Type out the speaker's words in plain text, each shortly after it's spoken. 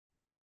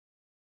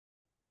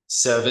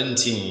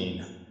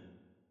17.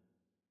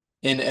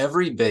 In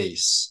every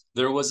base,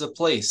 there was a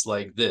place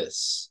like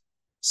this,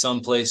 some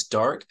place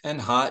dark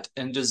and hot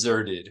and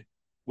deserted,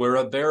 where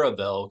a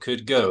Barabelle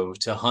could go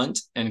to hunt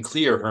and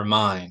clear her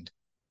mind,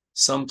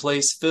 some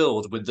place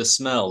filled with the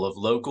smell of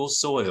local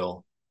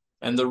soil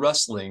and the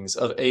rustlings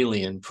of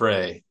alien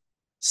prey.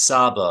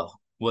 Saba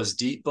was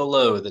deep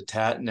below the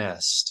tat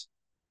nest,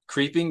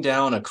 creeping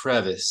down a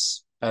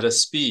crevice at a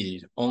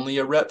speed only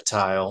a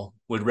reptile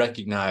would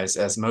recognize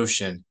as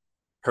motion,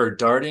 her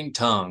darting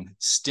tongue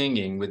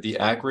stinging with the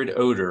acrid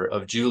odor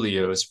of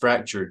Julio's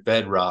fractured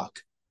bedrock,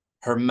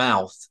 her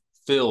mouth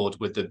filled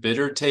with the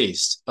bitter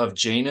taste of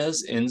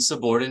Jaina's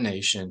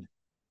insubordination.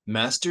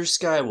 Master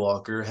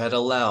Skywalker had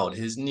allowed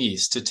his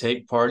niece to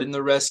take part in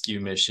the rescue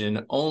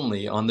mission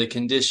only on the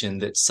condition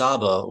that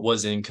Saba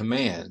was in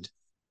command.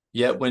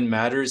 Yet when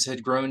matters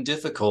had grown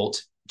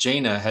difficult,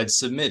 Jaina had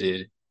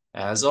submitted,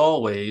 as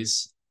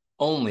always,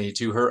 only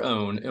to her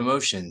own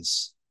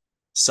emotions.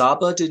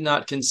 Saba did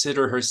not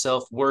consider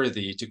herself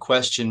worthy to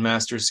question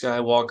Master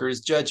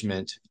Skywalker's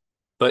judgment,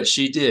 but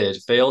she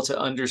did fail to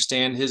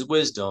understand his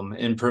wisdom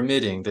in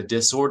permitting the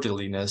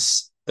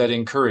disorderliness that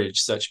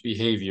encouraged such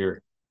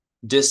behavior.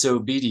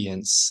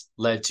 Disobedience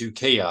led to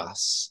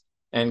chaos,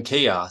 and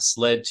chaos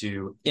led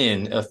to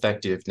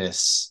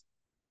ineffectiveness.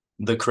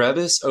 The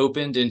crevice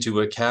opened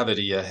into a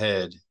cavity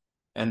ahead,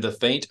 and the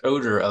faint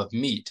odor of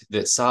meat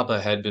that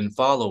Saba had been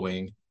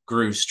following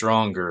grew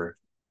stronger.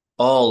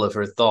 All of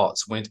her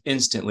thoughts went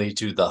instantly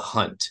to the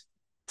hunt,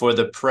 for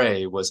the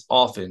prey was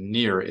often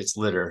near its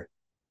litter.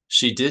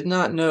 She did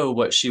not know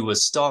what she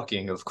was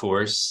stalking, of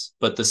course,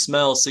 but the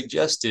smell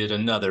suggested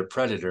another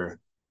predator.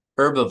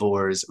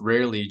 Herbivores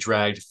rarely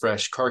dragged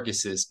fresh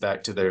carcasses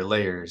back to their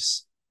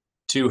lairs.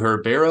 To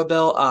her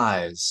Barabelle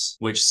eyes,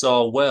 which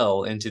saw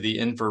well into the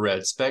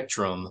infrared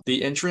spectrum,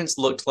 the entrance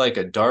looked like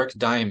a dark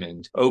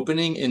diamond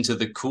opening into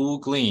the cool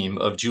gleam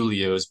of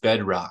Julio's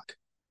bedrock.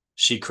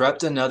 She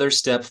crept another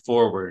step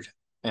forward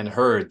and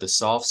heard the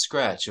soft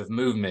scratch of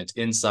movement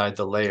inside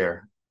the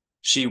lair.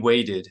 She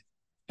waited,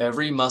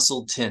 every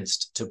muscle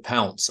tensed to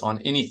pounce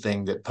on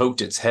anything that poked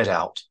its head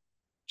out.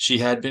 She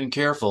had been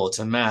careful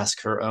to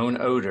mask her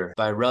own odor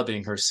by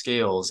rubbing her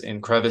scales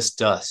in crevice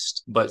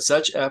dust, but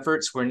such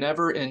efforts were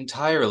never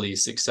entirely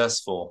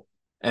successful,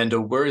 and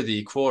a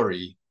worthy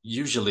quarry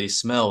usually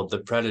smelled the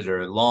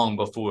predator long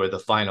before the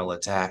final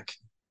attack.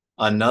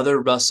 Another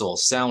rustle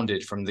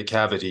sounded from the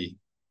cavity.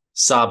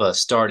 Saba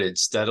started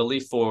steadily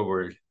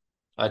forward,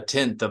 a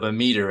tenth of a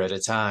meter at a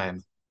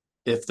time.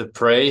 If the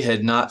prey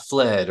had not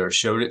fled or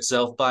showed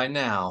itself by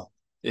now,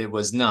 it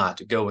was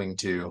not going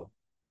to.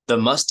 The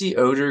musty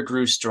odor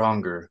grew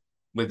stronger,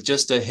 with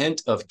just a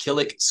hint of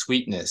killick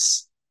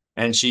sweetness,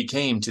 and she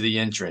came to the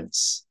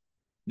entrance.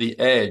 The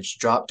edge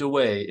dropped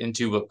away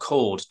into a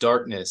cold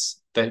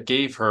darkness that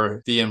gave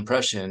her the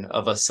impression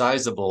of a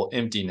sizable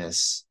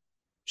emptiness.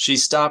 She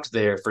stopped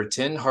there for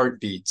 10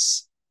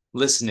 heartbeats,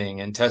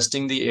 listening and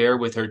testing the air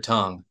with her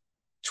tongue.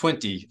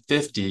 20,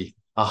 50,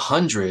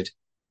 100.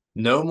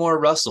 No more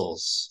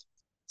rustles.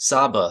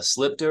 Saba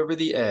slipped over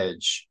the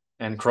edge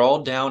and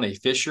crawled down a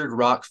fissured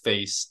rock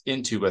face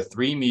into a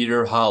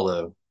 3-meter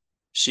hollow.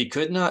 She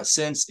could not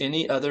sense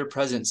any other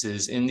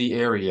presences in the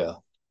area,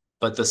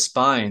 but the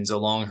spines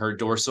along her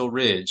dorsal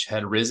ridge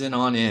had risen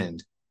on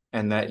end,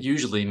 and that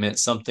usually meant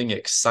something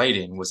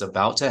exciting was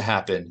about to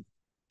happen.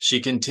 She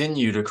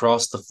continued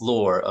across the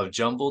floor of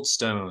jumbled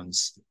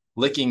stones,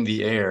 licking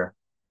the air,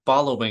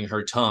 following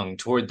her tongue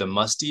toward the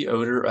musty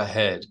odor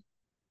ahead.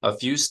 A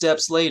few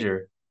steps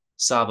later,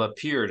 Saba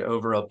peered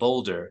over a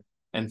boulder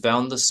and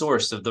found the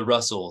source of the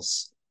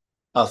rustles.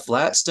 A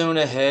flat stone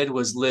ahead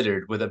was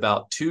littered with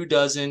about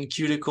 24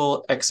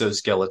 cuticle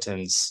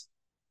exoskeletons,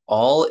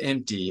 all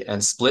empty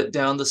and split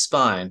down the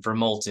spine for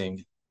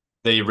molting.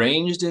 They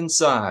ranged in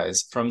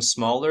size from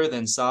smaller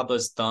than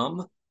Saba's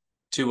thumb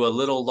to a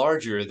little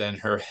larger than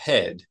her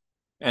head,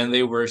 and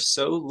they were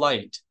so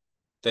light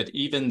that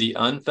even the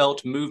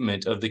unfelt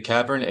movement of the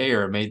cavern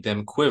air made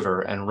them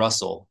quiver and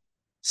rustle.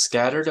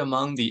 Scattered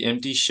among the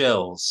empty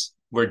shells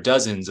were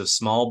dozens of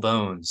small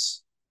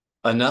bones,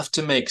 enough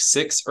to make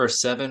 6 or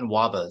 7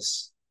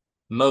 wabbas.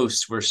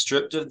 Most were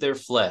stripped of their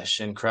flesh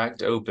and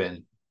cracked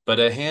open,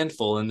 but a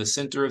handful in the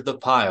center of the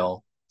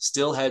pile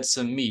still had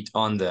some meat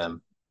on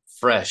them,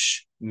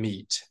 fresh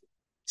meat.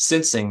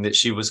 Sensing that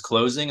she was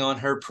closing on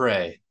her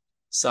prey,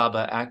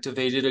 Saba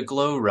activated a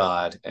glow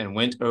rod and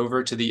went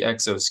over to the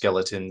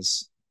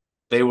exoskeletons.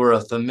 They were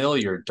a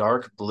familiar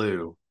dark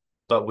blue,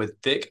 but with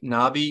thick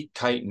knobby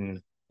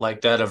chitin like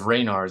that of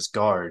Raynar's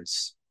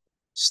guards.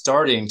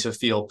 Starting to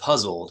feel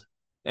puzzled,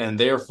 and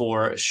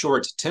therefore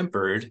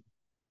short-tempered,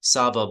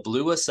 Saba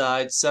blew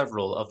aside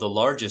several of the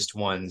largest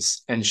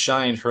ones and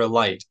shined her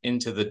light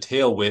into the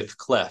tail-width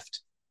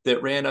cleft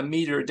that ran a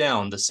meter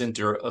down the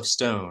center of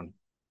stone.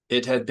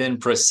 It had been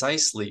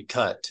precisely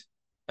cut,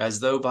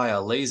 as though by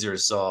a laser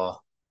saw,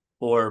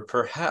 or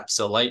perhaps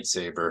a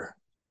lightsaber.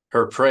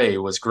 Her prey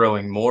was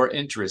growing more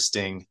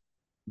interesting.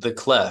 The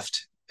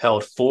cleft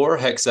held 4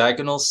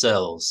 hexagonal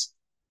cells,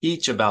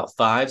 each about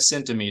 5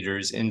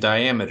 centimeters in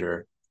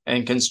diameter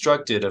and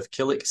constructed of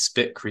Killick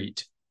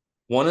spitcrete.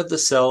 One of the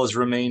cells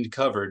remained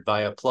covered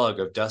by a plug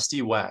of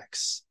dusty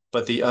wax,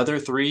 but the other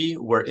three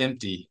were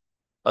empty.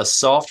 A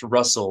soft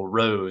rustle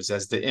rose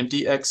as the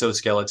empty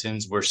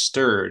exoskeletons were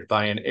stirred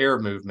by an air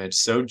movement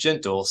so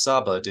gentle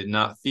Saba did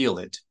not feel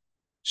it.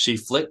 She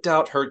flicked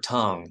out her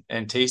tongue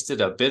and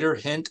tasted a bitter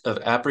hint of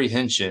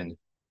apprehension,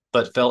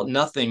 but felt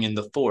nothing in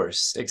the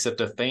force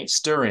except a faint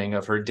stirring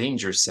of her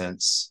danger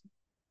sense.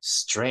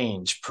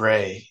 Strange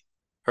prey.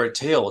 Her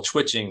tail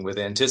twitching with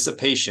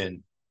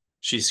anticipation,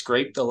 she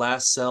scraped the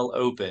last cell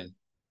open,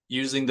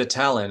 using the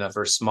talon of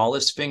her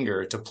smallest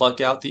finger to pluck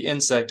out the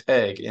insect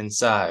egg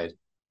inside.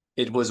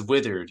 It was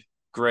withered,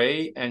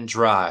 gray, and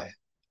dry,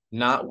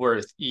 not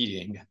worth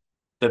eating.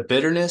 The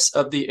bitterness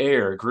of the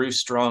air grew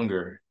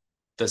stronger.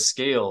 The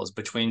scales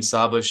between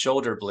Saba's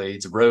shoulder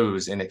blades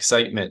rose in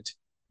excitement,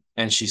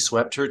 and she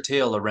swept her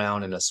tail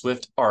around in a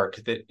swift arc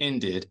that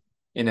ended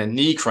in a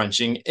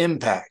knee-crunching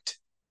impact.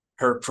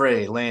 Her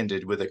prey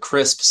landed with a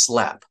crisp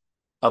slap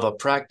of a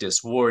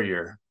practiced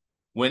warrior,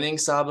 winning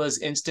Saba's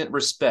instant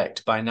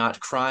respect by not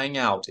crying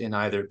out in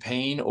either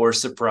pain or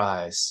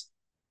surprise.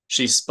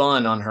 She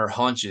spun on her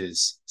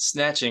haunches,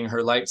 snatching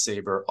her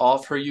lightsaber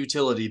off her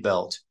utility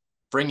belt,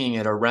 bringing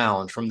it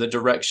around from the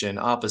direction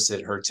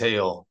opposite her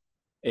tail.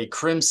 A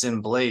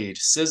crimson blade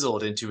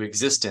sizzled into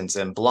existence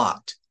and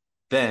blocked.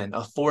 Then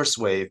a force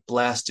wave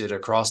blasted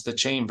across the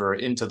chamber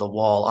into the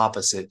wall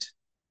opposite.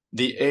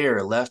 The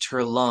air left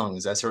her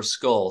lungs as her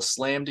skull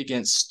slammed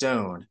against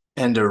stone,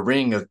 and a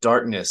ring of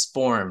darkness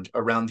formed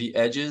around the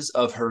edges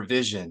of her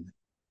vision.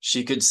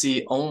 She could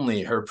see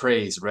only her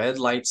prey's red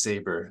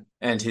lightsaber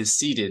and his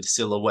seated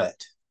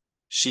silhouette.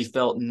 She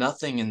felt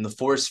nothing in the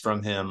force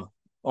from him,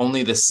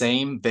 only the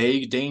same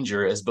vague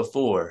danger as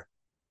before.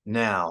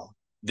 Now,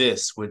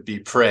 this would be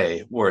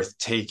prey worth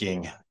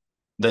taking.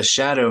 The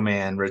Shadow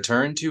Man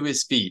returned to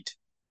his feet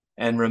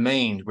and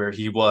remained where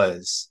he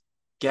was,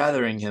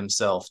 gathering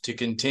himself to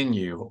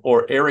continue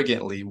or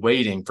arrogantly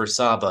waiting for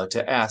Saba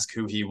to ask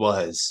who he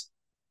was.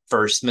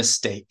 First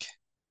mistake.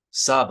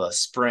 Saba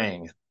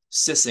sprang,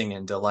 sissing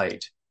in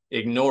delight,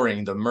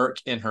 ignoring the murk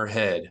in her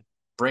head,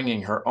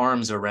 bringing her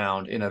arms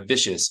around in a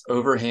vicious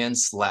overhand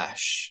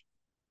slash.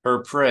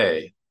 Her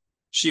prey,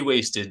 she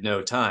wasted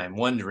no time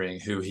wondering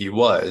who he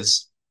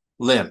was,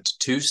 limped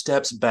 2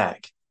 steps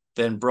back,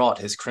 then brought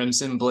his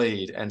crimson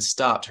blade and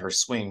stopped her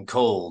swing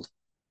cold.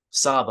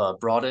 Saba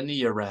brought a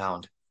knee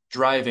around,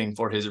 driving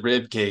for his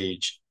rib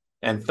cage,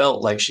 and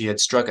felt like she had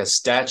struck a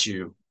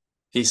statue.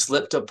 He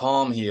slipped a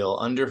palm heel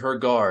under her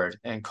guard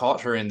and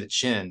caught her in the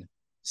chin,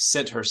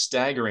 sent her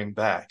staggering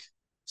back.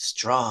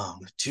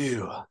 Strong,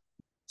 too.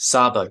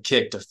 Saba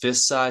kicked a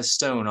fist-sized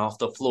stone off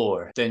the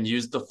floor, then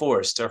used the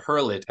force to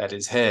hurl it at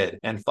his head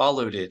and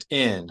followed it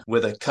in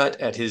with a cut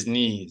at his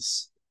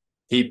knees.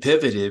 He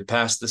pivoted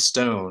past the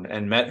stone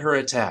and met her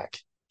attack,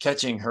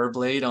 catching her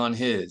blade on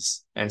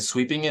his and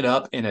sweeping it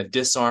up in a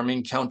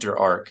disarming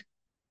counter-arc,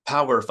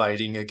 power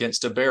fighting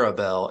against a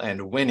Barabel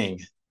and winning.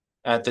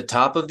 At the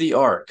top of the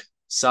arc,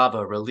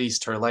 Saba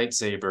released her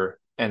lightsaber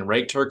and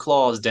raked her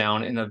claws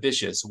down in a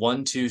vicious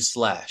 1-2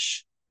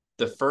 slash,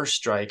 the first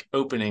strike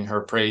opening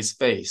her prey's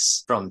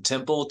face from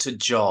temple to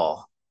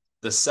jaw,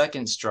 the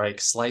second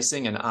strike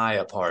slicing an eye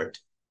apart.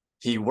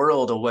 He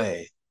whirled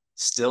away,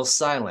 still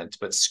silent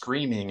but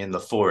screaming in the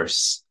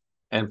force,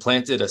 and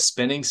planted a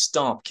spinning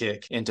stomp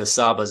kick into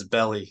Saba's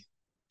belly.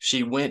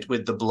 She went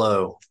with the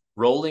blow,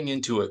 rolling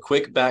into a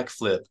quick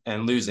backflip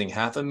and losing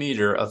 1/2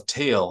 meter of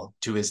tail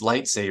to his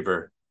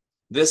lightsaber.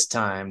 This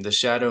time, the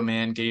Shadow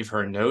Man gave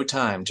her no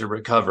time to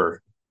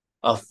recover.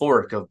 A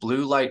fork of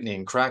blue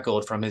lightning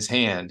crackled from his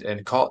hand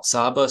and caught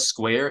Saba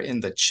square in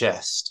the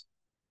chest.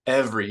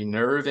 Every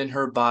nerve in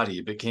her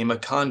body became a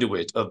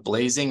conduit of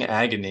blazing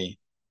agony,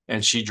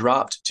 and she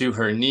dropped to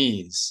her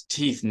knees,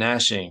 teeth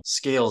gnashing,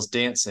 scales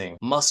dancing,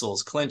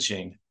 muscles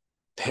clenching,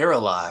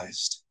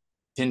 paralyzed.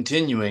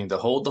 Continuing to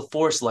hold the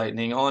force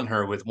lightning on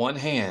her with one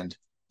hand,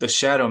 the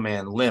Shadow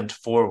Man limped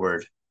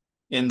forward.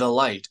 In the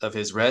light of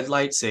his red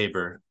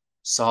lightsaber,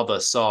 Saba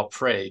saw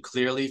prey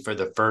clearly for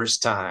the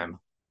first time.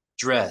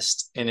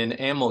 Dressed in an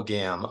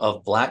amalgam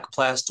of black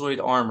plastoid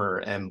armor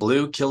and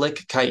blue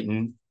Killick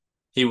chitin,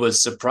 he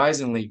was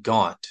surprisingly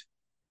gaunt,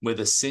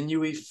 with a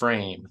sinewy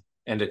frame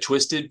and a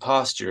twisted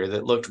posture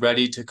that looked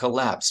ready to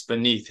collapse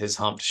beneath his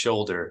humped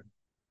shoulder.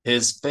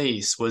 His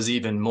face was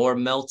even more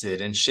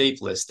melted and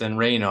shapeless than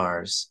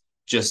Raynar's,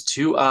 just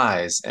 2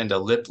 eyes and a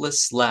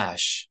lipless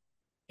slash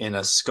in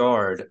a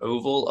scarred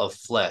oval of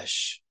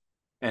flesh,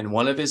 and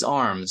one of his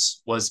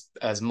arms was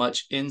as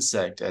much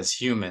insect as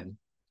human,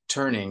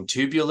 turning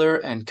tubular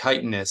and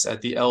chitinous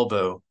at the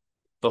elbow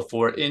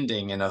before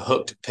ending in a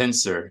hooked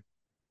pincer.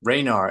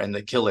 Raynar and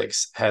the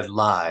Killicks had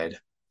lied,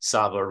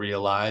 Saba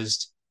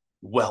realized.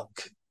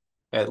 Welk,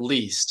 at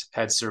least,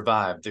 had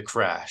survived the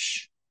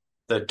crash.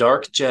 The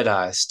Dark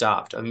Jedi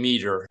stopped 1.5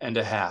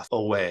 meters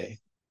away.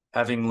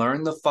 Having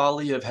learned the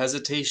folly of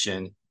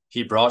hesitation,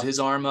 he brought his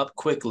arm up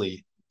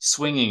quickly,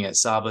 swinging at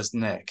Saba's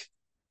neck,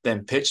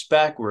 then pitched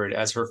backward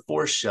as her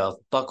force shove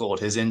buckled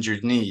his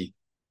injured knee.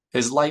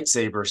 His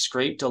lightsaber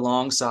scraped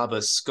along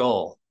Saba's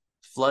skull,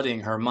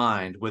 flooding her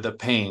mind with a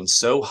pain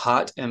so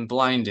hot and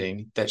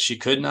blinding that she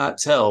could not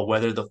tell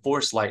whether the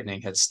force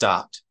lightning had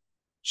stopped.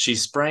 She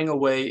sprang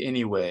away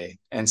anyway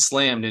and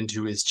slammed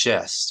into his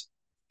chest,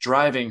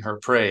 driving her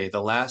prey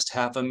the last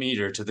half a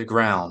meter to the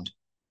ground,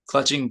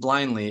 clutching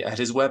blindly at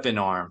his weapon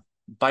arm,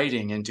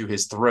 biting into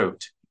his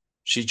throat.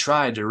 She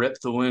tried to rip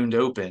the wound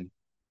open,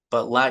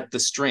 but lacked the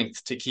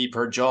strength to keep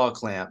her jaw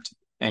clamped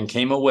and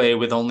came away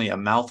with only a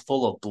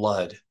mouthful of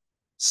blood.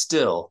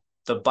 Still,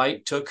 the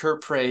bite took her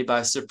prey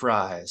by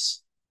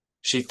surprise.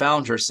 She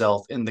found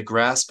herself in the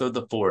grasp of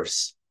the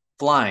force,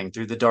 flying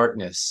through the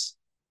darkness.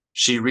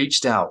 She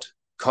reached out,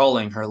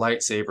 calling her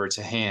lightsaber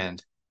to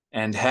hand,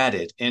 and had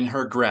it in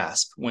her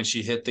grasp when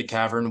she hit the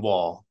cavern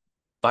wall.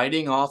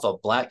 Biting off a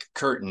black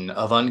curtain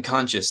of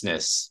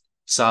unconsciousness,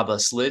 Saba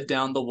slid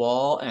down the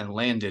wall and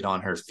landed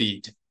on her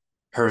feet.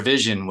 Her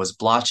vision was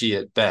blotchy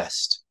at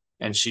best,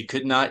 and she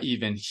could not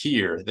even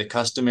hear the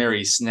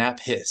customary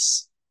snap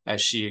hiss as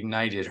she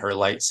ignited her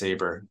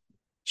lightsaber.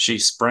 She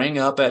sprang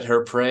up at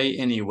her prey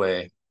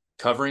anyway,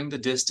 covering the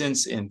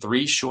distance in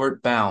 3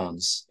 short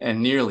bounds,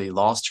 and nearly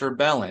lost her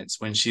balance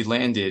when she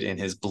landed in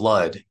his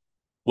blood.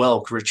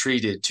 Welk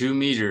retreated 2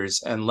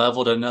 meters and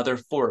leveled another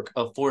fork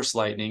of force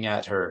lightning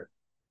at her.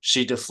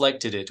 She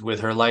deflected it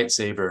with her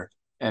lightsaber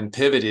and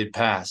pivoted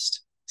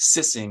past,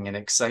 sissing in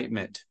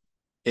excitement.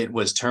 It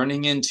was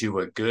turning into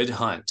a good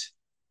hunt,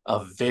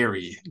 a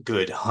very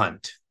good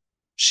hunt.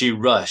 She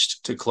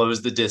rushed to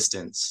close the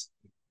distance.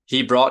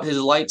 He brought his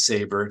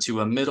lightsaber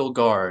to a middle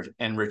guard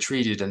and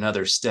retreated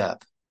another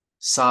step.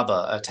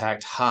 Saba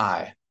attacked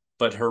high,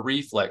 but her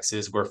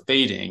reflexes were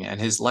fading and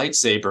his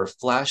lightsaber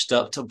flashed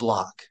up to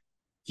block.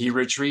 He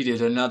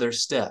retreated another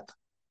step.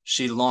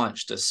 She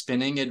launched a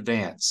spinning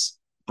advance,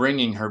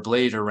 bringing her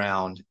blade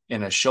around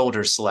in a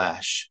shoulder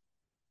slash,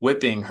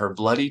 whipping her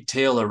bloody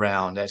tail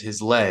around at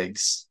his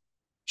legs.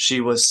 She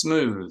was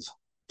smooth,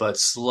 but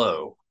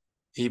slow.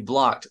 He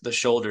blocked the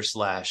shoulder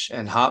slash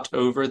and hopped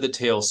over the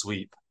tail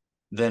sweep,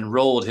 then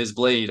rolled his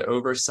blade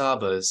over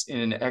Saba's in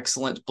an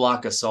excellent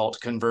block assault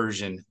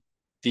conversion.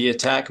 The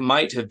attack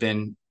might have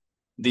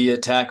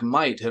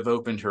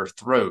opened her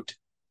throat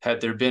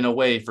had there been a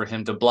way for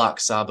him to block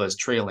Saba's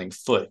trailing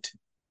foot.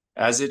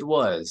 As it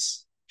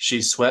was,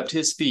 she swept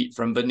his feet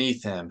from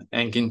beneath him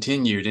and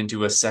continued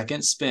into a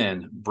second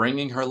spin,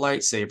 bringing her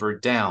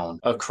lightsaber down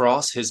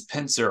across his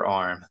pincer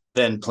arm,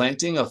 then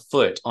planting a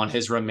foot on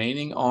his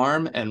remaining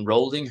arm and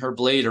rolling her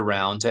blade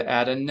around to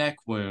add a neck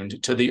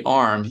wound to the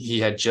arm he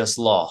had just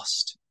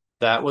lost.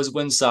 That was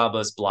when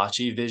Saba's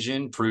blotchy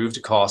vision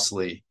proved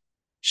costly.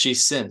 She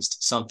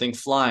sensed something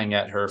flying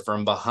at her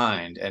from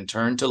behind and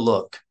turned to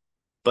look,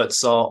 but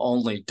saw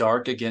only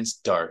dark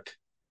against dark.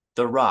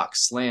 The rock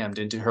slammed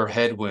into her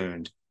head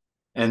wound,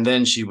 and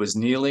then she was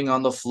kneeling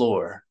on the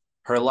floor,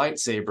 her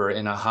lightsaber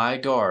in a high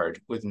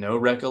guard with no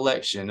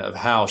recollection of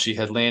how she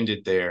had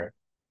landed there.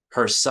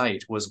 Her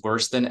sight was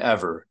worse than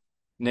ever,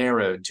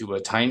 narrowed to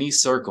a tiny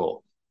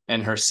circle,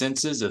 and her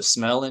senses of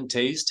smell and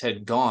taste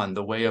had gone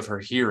the way of her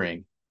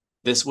hearing.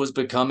 This was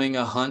becoming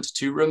a hunt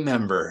to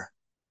remember.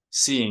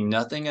 Seeing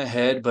nothing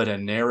ahead but a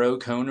narrow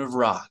cone of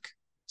rock,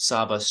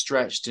 Saba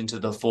stretched into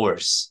the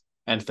force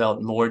and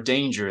felt more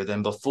danger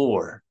than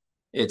before.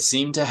 It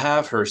seemed to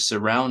have her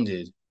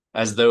surrounded,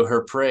 as though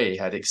her prey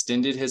had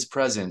extended his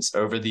presence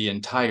over the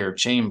entire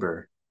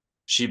chamber.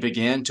 She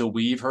began to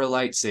weave her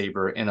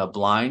lightsaber in a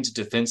blind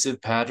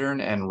defensive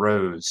pattern and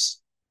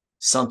rose.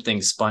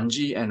 Something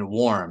spongy and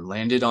warm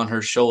landed on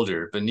her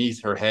shoulder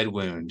beneath her head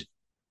wound.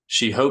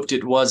 She hoped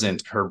it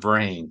wasn't her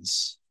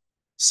brains.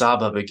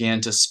 Saba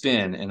began to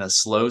spin in a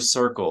slow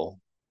circle,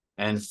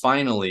 and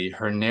finally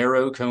her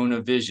narrow cone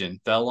of vision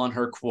fell on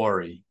her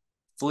quarry,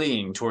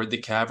 fleeing toward the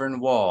cavern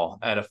wall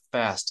at a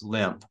fast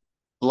limp,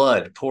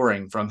 blood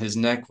pouring from his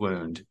neck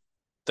wound,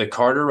 the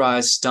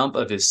cauterized stump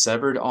of his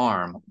severed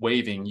arm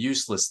waving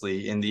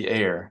uselessly in the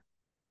air.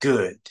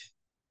 Good.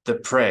 The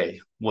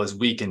prey was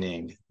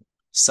weakening.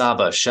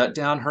 Saba shut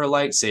down her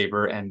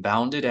lightsaber and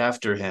bounded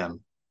after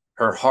him,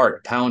 her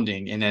heart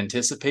pounding in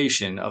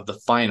anticipation of the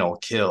final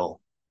kill.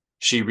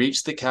 She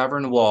reached the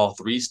cavern wall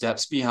 3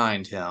 steps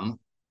behind him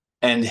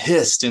and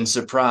hissed in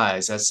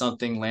surprise as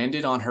something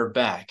landed on her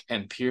back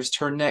and pierced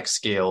her neck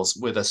scales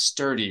with a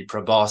sturdy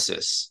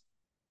proboscis.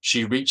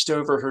 She reached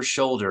over her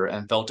shoulder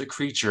and felt a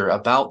creature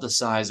about the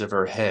size of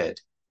her head.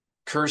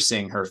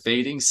 Cursing her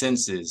fading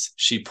senses,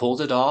 she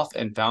pulled it off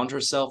and found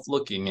herself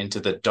looking into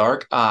the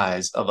dark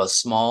eyes of a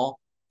small,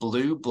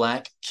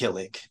 blue-black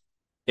killick.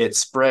 It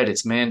spread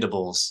its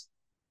mandibles,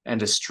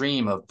 and a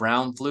stream of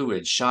brown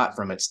fluid shot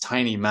from its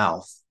tiny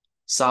mouth.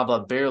 Saba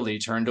barely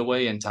turned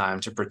away in time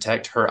to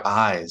protect her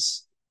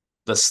eyes.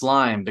 The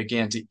slime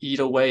began to eat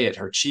away at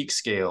her cheek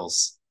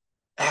scales.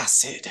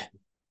 Acid!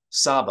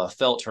 Saba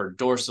felt her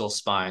dorsal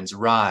spines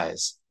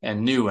rise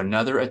and knew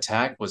another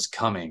attack was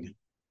coming.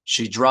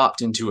 She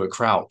dropped into a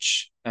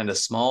crouch, and a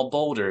small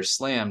boulder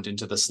slammed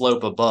into the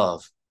slope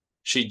above.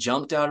 She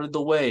jumped out of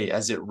the way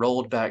as it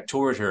rolled back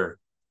toward her,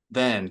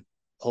 then,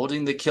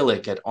 holding the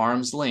killick at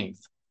arm's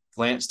length,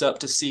 glanced up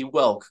to see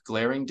Welk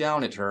glaring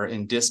down at her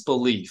in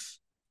disbelief.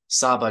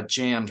 Saba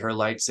jammed her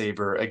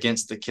lightsaber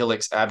against the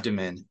Killik's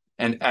abdomen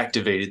and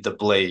activated the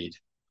blade.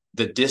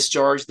 The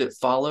discharge that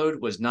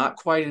followed was not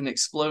quite an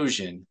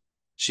explosion.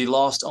 She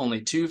lost only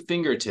 2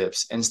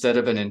 fingertips instead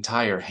of an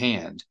entire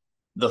hand.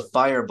 The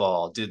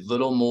fireball did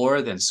little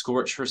more than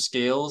scorch her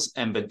scales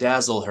and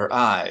bedazzle her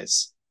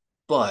eyes.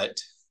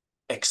 But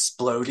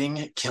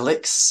exploding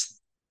Killiks?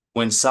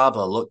 When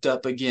Saba looked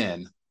up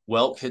again,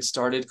 Welk had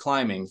started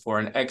climbing for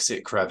an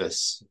exit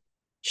crevice.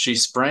 She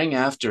sprang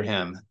after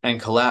him and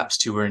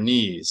collapsed to her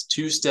knees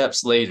 2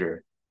 steps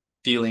later,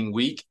 feeling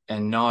weak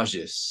and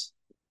nauseous.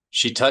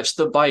 She touched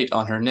the bite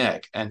on her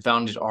neck and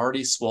found it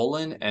already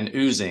swollen and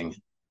oozing.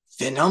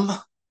 Venom?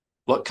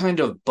 What kind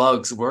of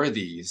bugs were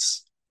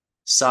these?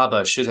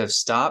 Saba should have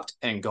stopped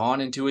and gone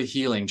into a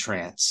healing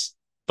trance,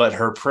 but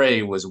her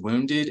prey was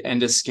wounded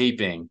and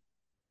escaping,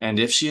 and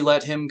if she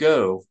let him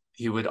go,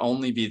 he would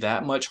only be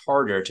that much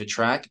harder to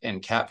track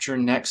and capture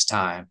next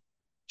time.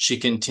 She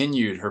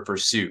continued her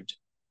pursuit.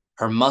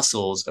 Her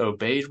muscles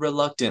obeyed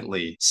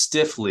reluctantly,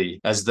 stiffly,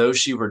 as though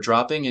she were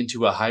dropping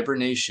into a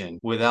hibernation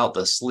without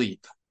the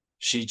sleep.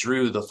 She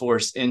drew the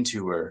force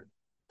into her,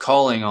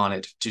 calling on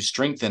it to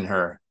strengthen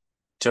her,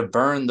 to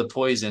burn the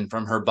poison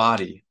from her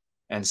body,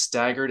 and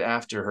staggered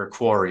after her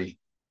quarry.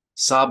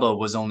 Saba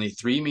was only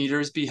 3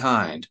 meters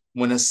behind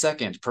when a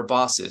second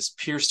proboscis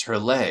pierced her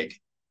leg.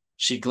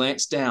 She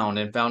glanced down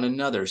and found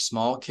another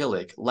small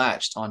Killik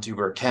latched onto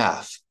her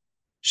calf.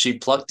 She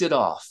plucked it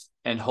off,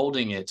 and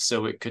holding it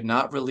so it could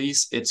not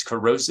release its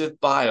corrosive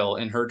bile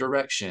in her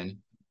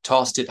direction,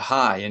 tossed it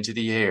high into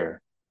the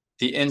air.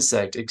 The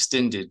insect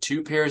extended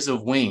 2 pairs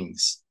of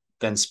wings,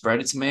 then spread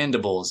its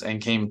mandibles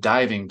and came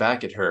diving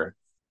back at her,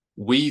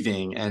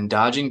 weaving and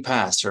dodging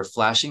past her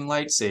flashing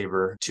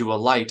lightsaber to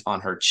alight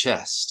on her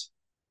chest.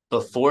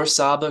 Before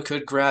Saba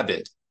could grab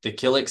it, the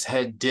Killik's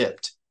head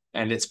dipped,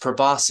 and its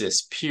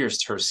proboscis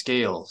pierced her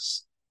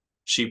scales.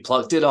 She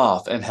plucked it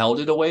off and held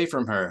it away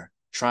from her,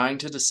 trying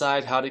to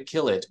decide how to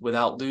kill it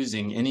without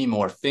losing any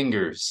more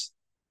fingers.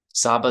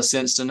 Saba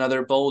sensed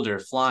another boulder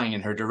flying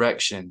in her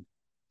direction.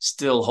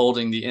 Still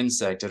holding the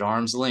insect at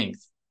arm's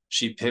length,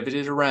 she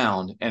pivoted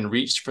around and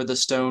reached for the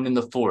stone in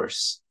the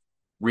force,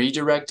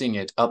 redirecting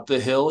it up the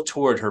hill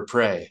toward her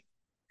prey.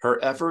 Her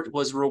effort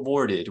was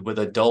rewarded with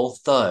a dull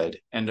thud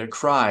and a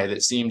cry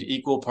that seemed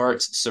equal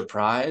parts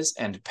surprise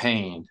and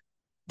pain.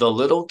 The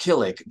little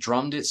Killik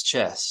drummed its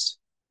chest,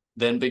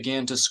 then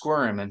began to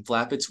squirm and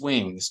flap its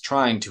wings,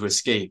 trying to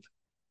escape.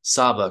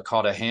 Saba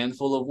caught a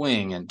handful of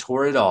wing and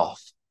tore it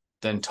off,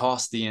 then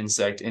tossed the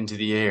insect into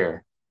the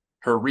air.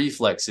 Her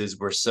reflexes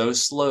were so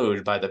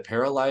slowed by the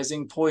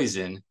paralyzing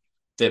poison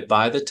that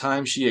by the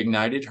time she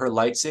ignited her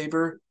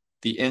lightsaber,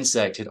 the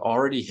insect had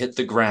already hit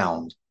the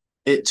ground.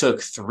 It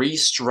took 3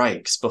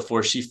 strikes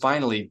before she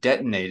finally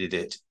detonated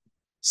it.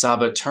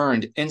 Saba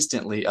turned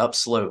instantly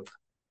upslope,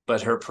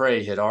 but her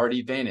prey had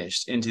already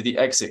vanished into the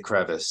exit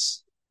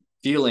crevice.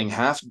 Feeling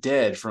half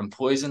dead from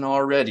poison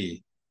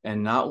already,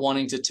 and not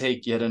wanting to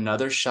take yet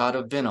another shot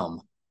of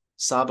venom,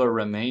 Saba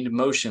remained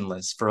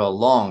motionless for a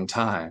long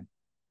time,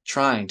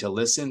 trying to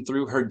listen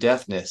through her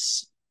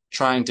deafness,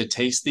 trying to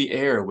taste the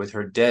air with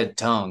her dead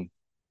tongue,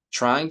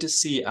 trying to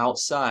see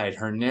outside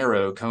her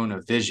narrow cone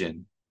of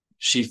vision.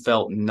 She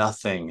felt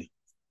nothing,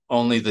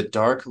 only the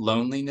dark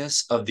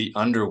loneliness of the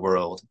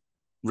underworld,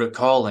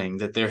 recalling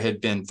that there had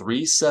been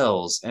 3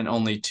 cells and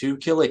only 2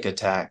 Killik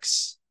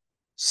attacks.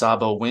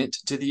 Saba went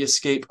to the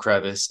escape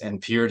crevice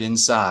and peered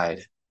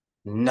inside.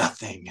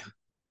 Nothing.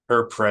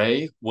 Her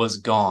prey was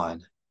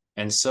gone,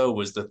 and so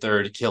was the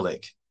 3rd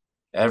Killik.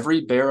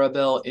 Every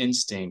Barabel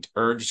instinct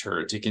urged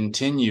her to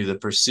continue the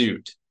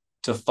pursuit,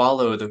 to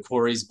follow the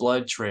quarry's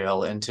blood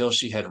trail until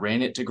she had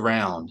ran it to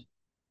ground.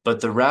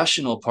 But the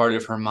rational part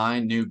of her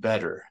mind knew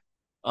better.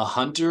 A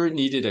hunter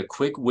needed a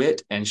quick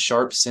wit and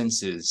sharp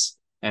senses,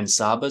 and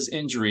Saba's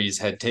injuries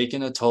had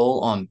taken a toll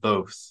on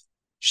both.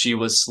 She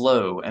was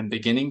slow and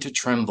beginning to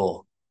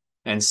tremble,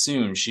 and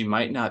soon she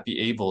might not be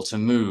able to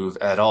move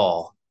at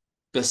all.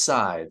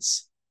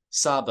 Besides,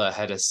 Saba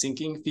had a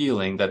sinking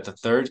feeling that the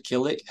 3rd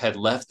Killik had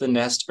left the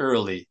nest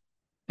early,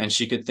 and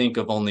she could think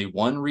of only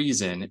one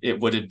reason it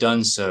would have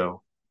done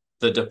so: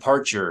 the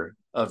departure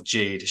of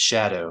Jade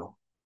Shadow.